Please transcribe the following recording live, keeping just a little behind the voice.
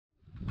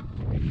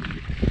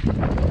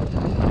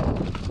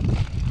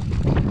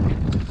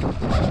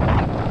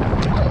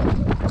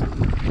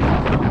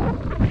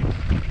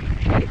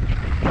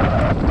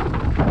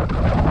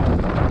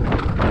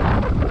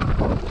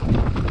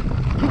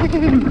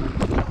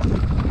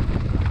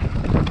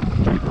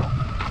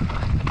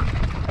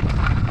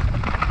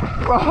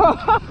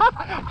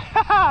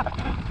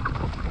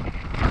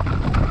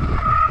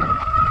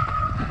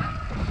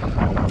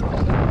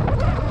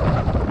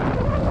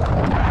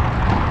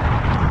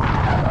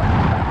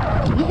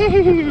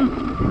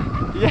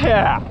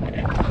Yeah.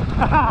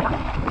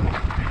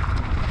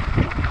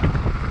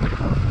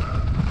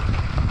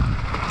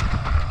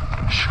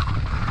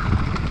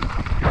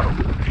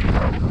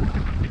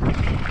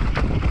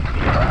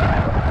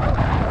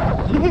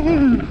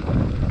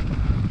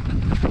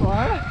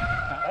 What?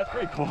 That's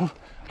pretty cool.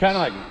 Kind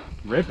of like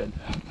ripping.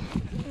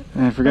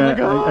 And I forgot.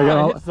 Oh I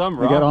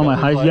got all my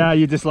height. Like, yeah,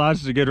 you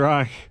dislodged a good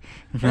rock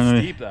in front of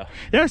me. Steep though.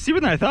 Yeah, steeper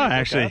than I thought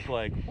actually. Up,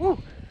 like,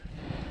 woo.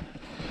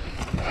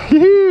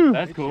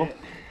 That's cool.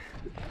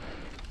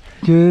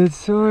 Good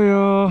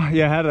soil.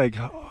 Yeah, I had like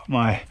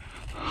my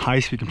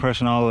high-speed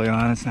compression all the way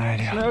on. It's not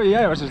ideal. Oh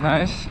yeah, which is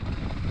nice.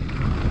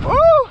 Woo!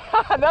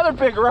 Another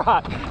big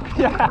rock.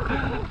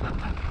 Yeah.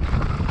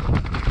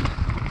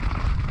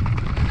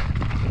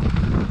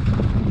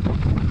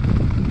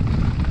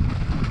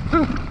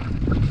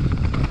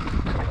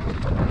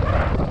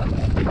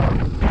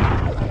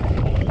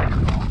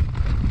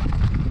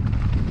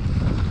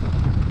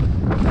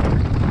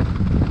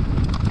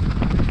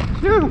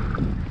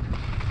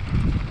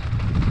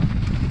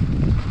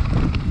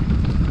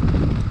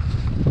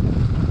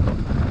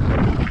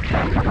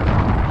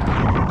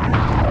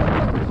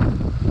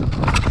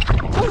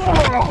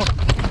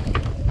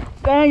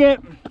 Dang it!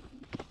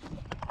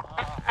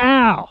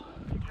 Ow!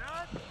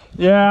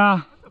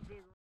 Yeah.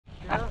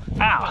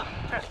 Ow!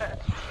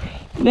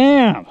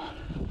 Damn!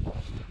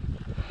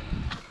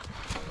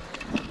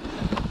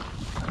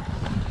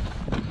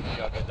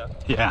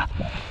 Yeah.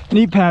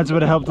 Knee pads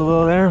would have helped a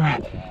little there,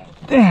 but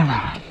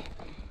damn.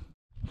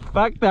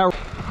 Fuck that.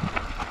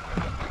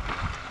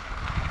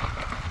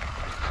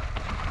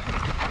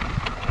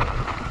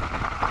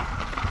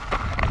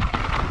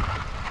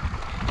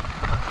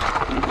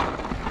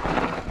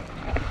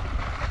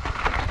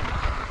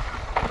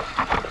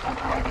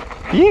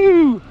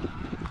 You.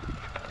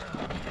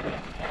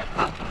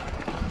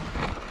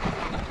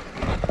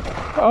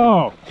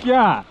 Oh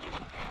God!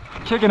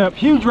 Kicking up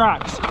huge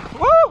rocks.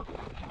 Woo!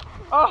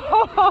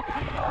 Oh!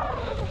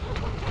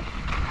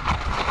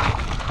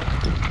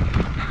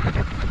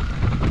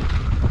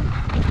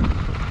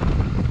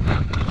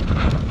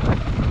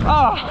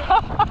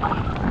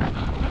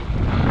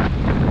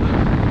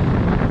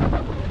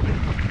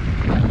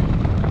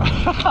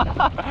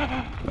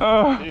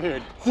 Oh.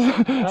 Dude,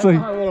 it's like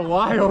a little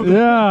wild.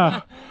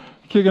 Yeah,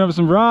 kicking up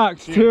some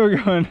rocks too,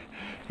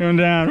 going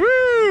down.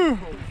 Woo!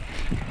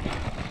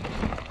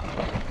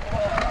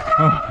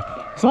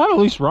 Oh, it's not at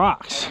least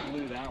rocks.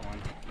 Blew that one.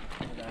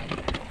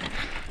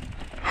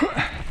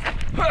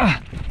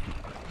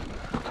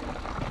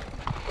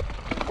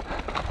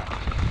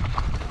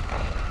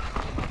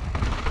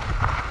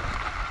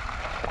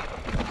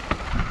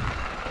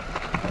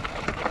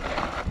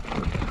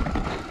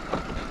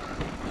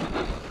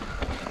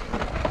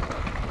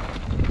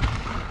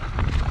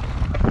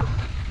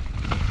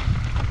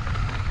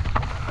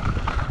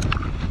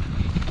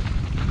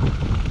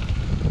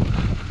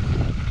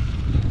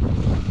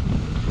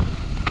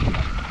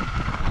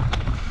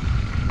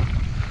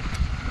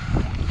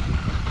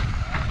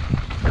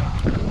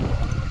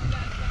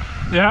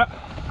 Yeah.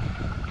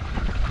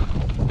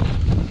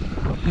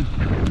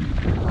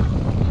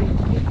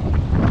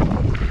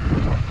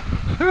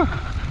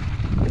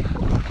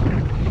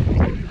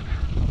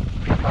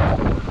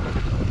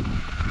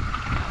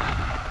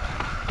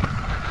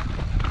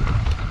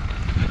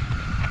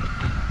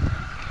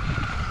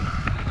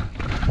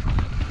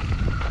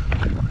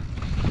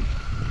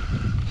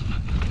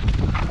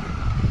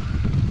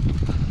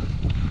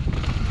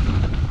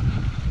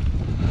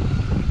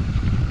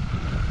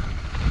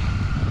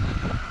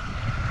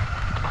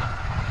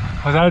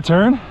 Was that a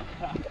turn?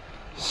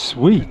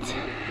 Sweet.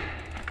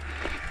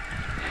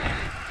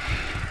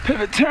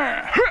 Pivot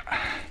turn.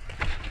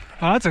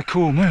 Oh, that's a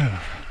cool move.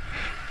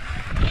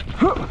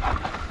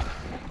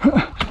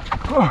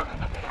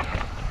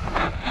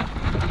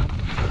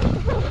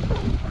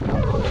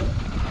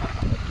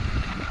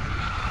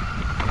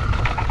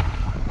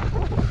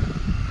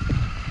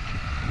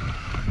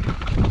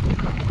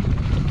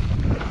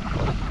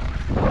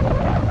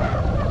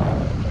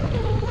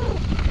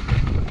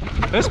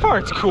 This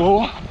part's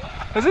cool.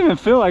 Doesn't even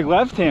feel like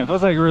left hand. It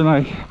feels like we're in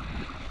like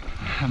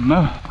a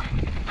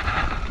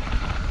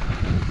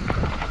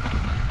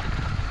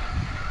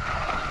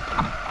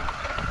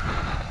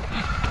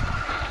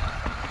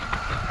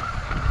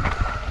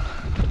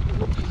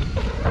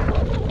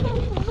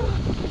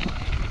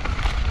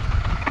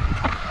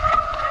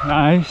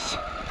nice.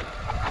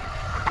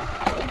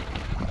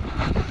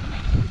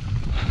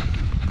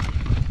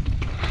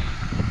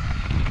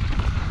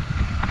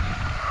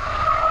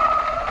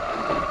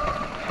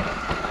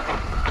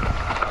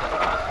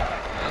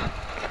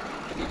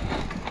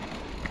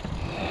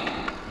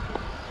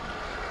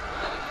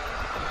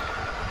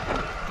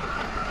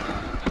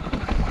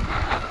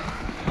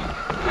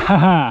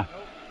 Haha.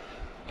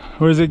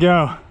 Where does it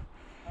go? Hard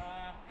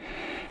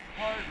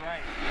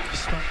right.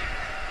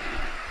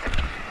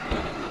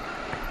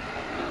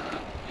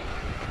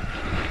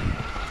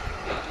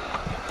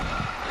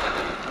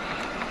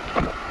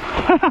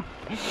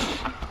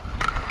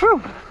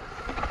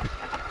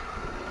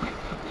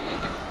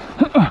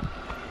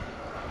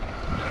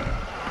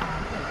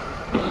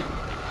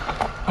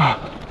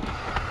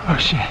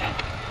 shit.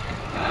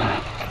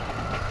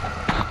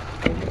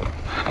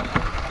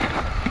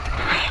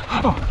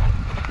 Oh.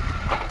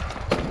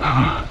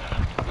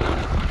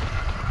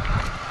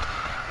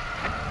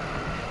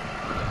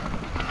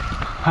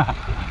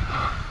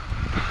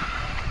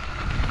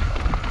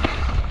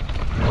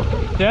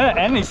 Yeah, that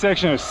ending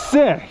section was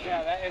sick.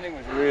 Yeah, that ending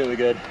was really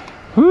good.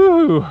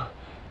 Woo!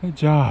 Good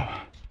job.